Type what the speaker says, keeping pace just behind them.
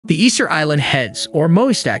The Easter Island heads, or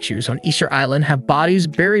Moai statues on Easter Island, have bodies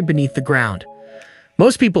buried beneath the ground.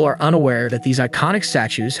 Most people are unaware that these iconic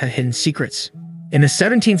statues have hidden secrets. In the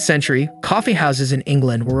 17th century, coffee houses in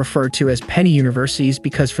England were referred to as penny universities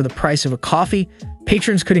because for the price of a coffee,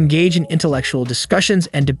 patrons could engage in intellectual discussions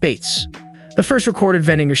and debates. The first recorded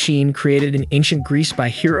vending machine, created in ancient Greece by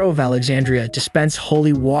Hero of Alexandria, dispensed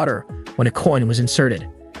holy water when a coin was inserted.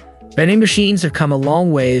 Vending machines have come a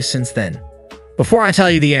long way since then. Before I tell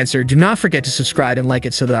you the answer, do not forget to subscribe and like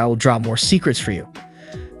it so that I will drop more secrets for you.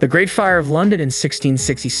 The Great Fire of London in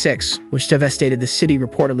 1666, which devastated the city,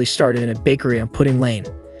 reportedly started in a bakery on Pudding Lane.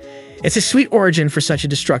 It's a sweet origin for such a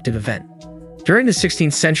destructive event. During the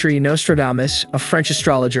 16th century, Nostradamus, a French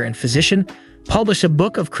astrologer and physician, published a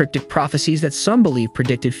book of cryptic prophecies that some believe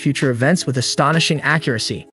predicted future events with astonishing accuracy.